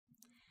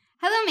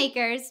Hello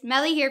makers,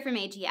 Melly here from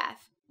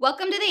AGF.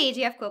 Welcome to the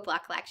AGF Quilt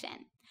Block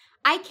Collection.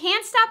 I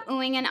can't stop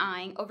oohing and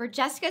ahhing over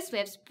Jessica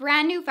Swift's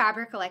brand new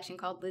fabric collection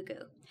called Lugu.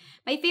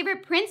 My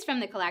favorite prints from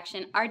the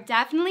collection are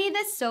definitely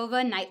the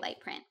Sova Nightlight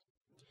print.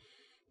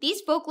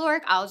 These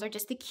folkloric owls are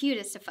just the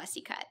cutest of fussy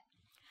cut.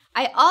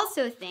 I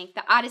also think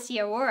the Odyssey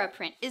Aurora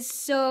print is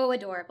so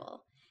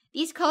adorable.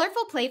 These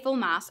colorful, playful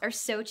moths are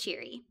so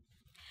cheery.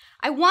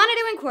 I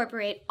wanted to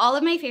incorporate all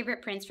of my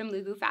favorite prints from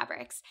Lugu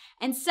fabrics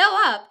and sew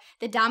up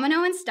the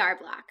Domino and Star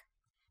block.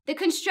 The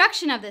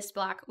construction of this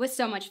block was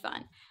so much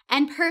fun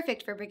and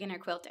perfect for beginner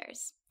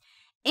quilters.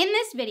 In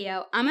this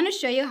video, I'm going to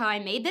show you how I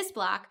made this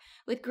block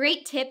with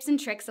great tips and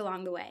tricks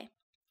along the way.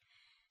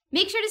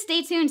 Make sure to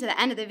stay tuned to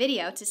the end of the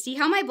video to see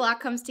how my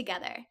block comes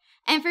together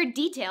and for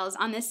details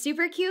on this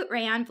super cute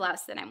rayon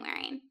blouse that I'm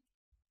wearing.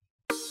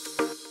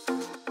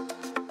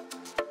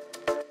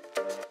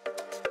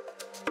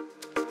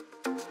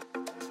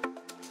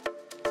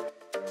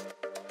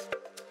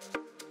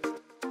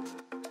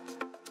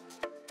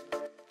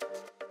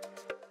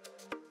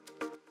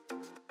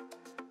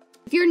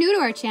 If you're new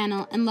to our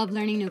channel and love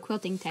learning new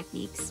quilting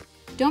techniques,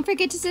 don't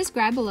forget to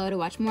subscribe below to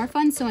watch more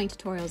fun sewing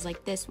tutorials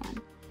like this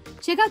one.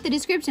 Check out the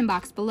description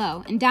box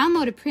below and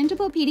download a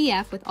printable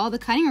PDF with all the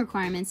cutting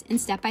requirements and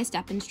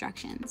step-by-step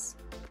instructions.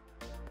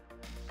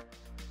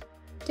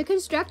 To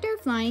construct our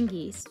flying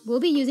geese, we'll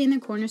be using the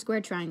corner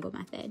square triangle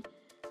method.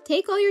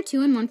 Take all your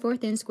 2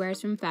 1/4 inch squares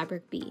from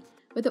fabric B,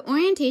 with the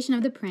orientation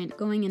of the print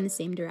going in the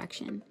same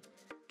direction.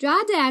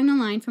 Draw a diagonal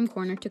line from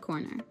corner to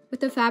corner, with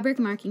the fabric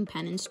marking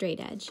pen and straight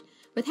edge,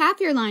 with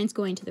half your lines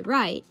going to the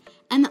right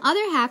and the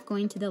other half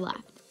going to the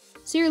left,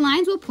 so your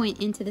lines will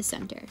point into the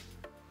center.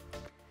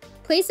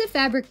 Place a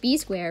fabric B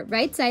square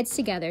right sides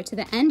together to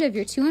the end of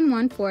your 2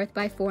 1/4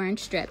 by 4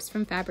 inch strips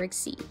from fabric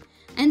C,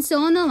 and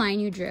sew on the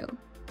line you drew.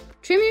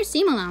 Trim your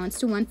seam allowance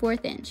to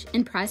 1/4 inch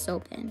and press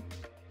open.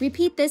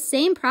 Repeat this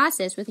same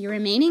process with your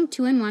remaining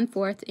 2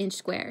 1/4 inch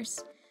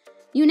squares.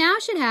 You now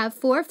should have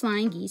 4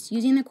 flying geese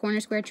using the corner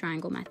square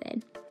triangle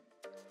method.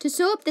 To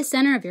sew up the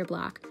center of your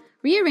block,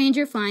 rearrange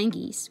your flying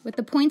geese with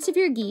the points of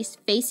your geese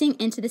facing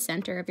into the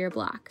center of your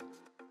block.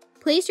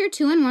 Place your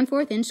 2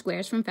 1/4 inch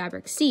squares from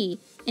fabric C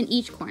in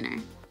each corner.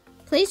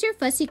 Place your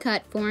fussy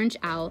cut 4 inch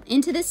owl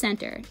into the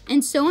center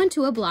and sew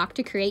into a block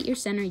to create your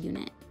center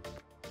unit.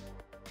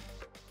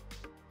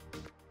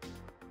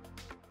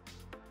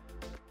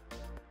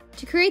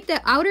 To create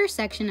the outer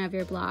section of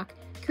your block,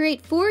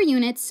 create 4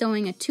 units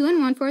sewing a 2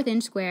 1/4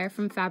 inch square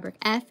from fabric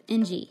F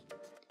and G.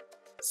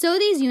 Sew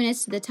these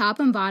units to the top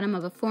and bottom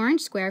of a 4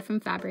 inch square from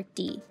fabric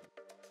D.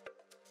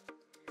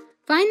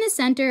 Find the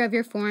center of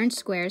your 4 inch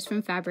squares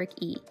from fabric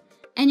E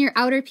and your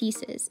outer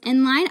pieces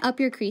and line up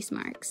your crease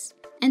marks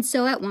and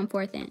sew at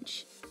 1/4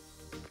 inch.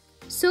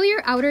 Sew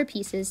your outer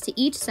pieces to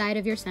each side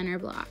of your center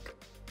block.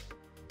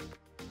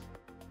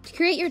 To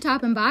create your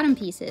top and bottom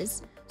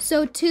pieces,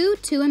 sew 2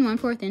 2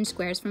 1/4 inch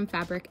squares from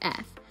fabric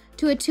F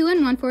to a 2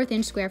 1/4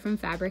 inch square from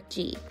fabric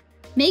G.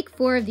 Make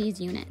 4 of these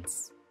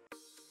units.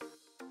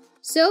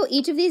 Sew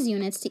each of these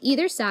units to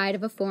either side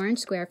of a 4 inch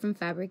square from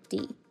fabric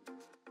D.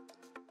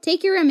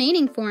 Take your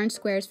remaining 4 inch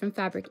squares from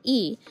fabric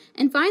E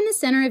and find the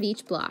center of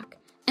each block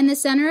and the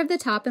center of the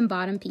top and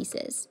bottom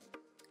pieces.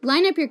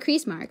 Line up your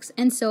crease marks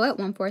and sew at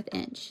 1/4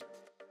 inch.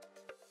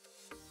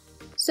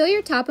 Sew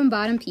your top and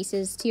bottom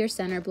pieces to your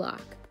center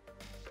block.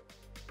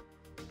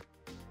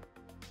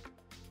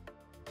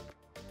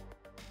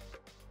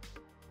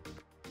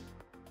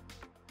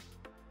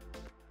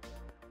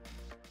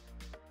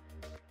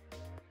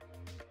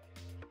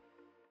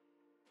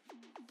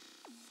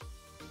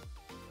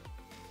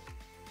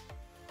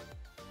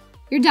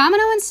 Your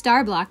Domino and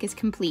Star block is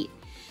complete.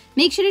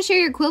 Make sure to share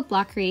your quilt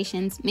block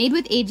creations made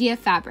with AGF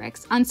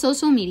fabrics on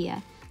social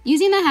media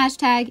using the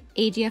hashtag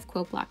AGF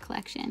Quilt Block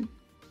Collection.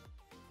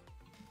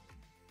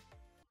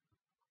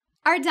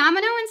 Our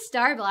Domino and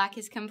Star block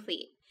is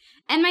complete,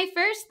 and my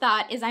first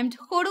thought is I'm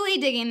totally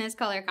digging this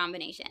color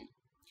combination.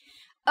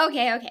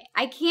 Okay,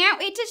 I can't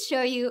wait to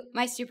show you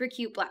my super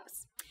cute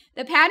blouse.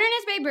 The pattern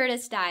is by Berta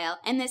Style,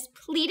 and this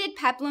pleated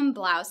peplum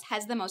blouse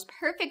has the most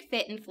perfect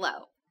fit and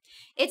flow.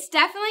 It's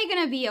definitely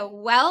going to be a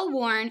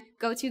well-worn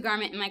go-to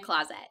garment in my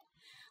closet.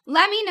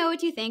 Let me know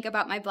what you think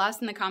about my blouse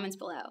in the comments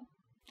below.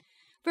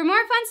 For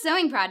more fun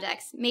sewing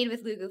projects made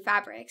with Lugu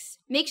fabrics,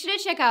 make sure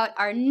to check out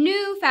our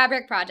new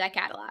fabric project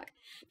catalog.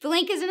 The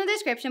link is in the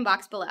description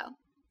box below.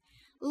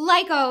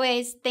 Like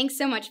always, thanks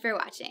so much for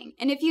watching.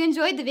 And if you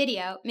enjoyed the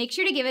video, make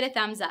sure to give it a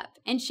thumbs up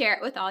and share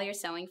it with all your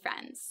sewing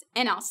friends.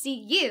 And I'll see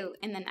you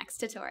in the next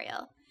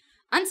tutorial.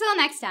 Until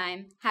next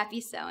time,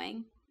 happy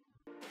sewing.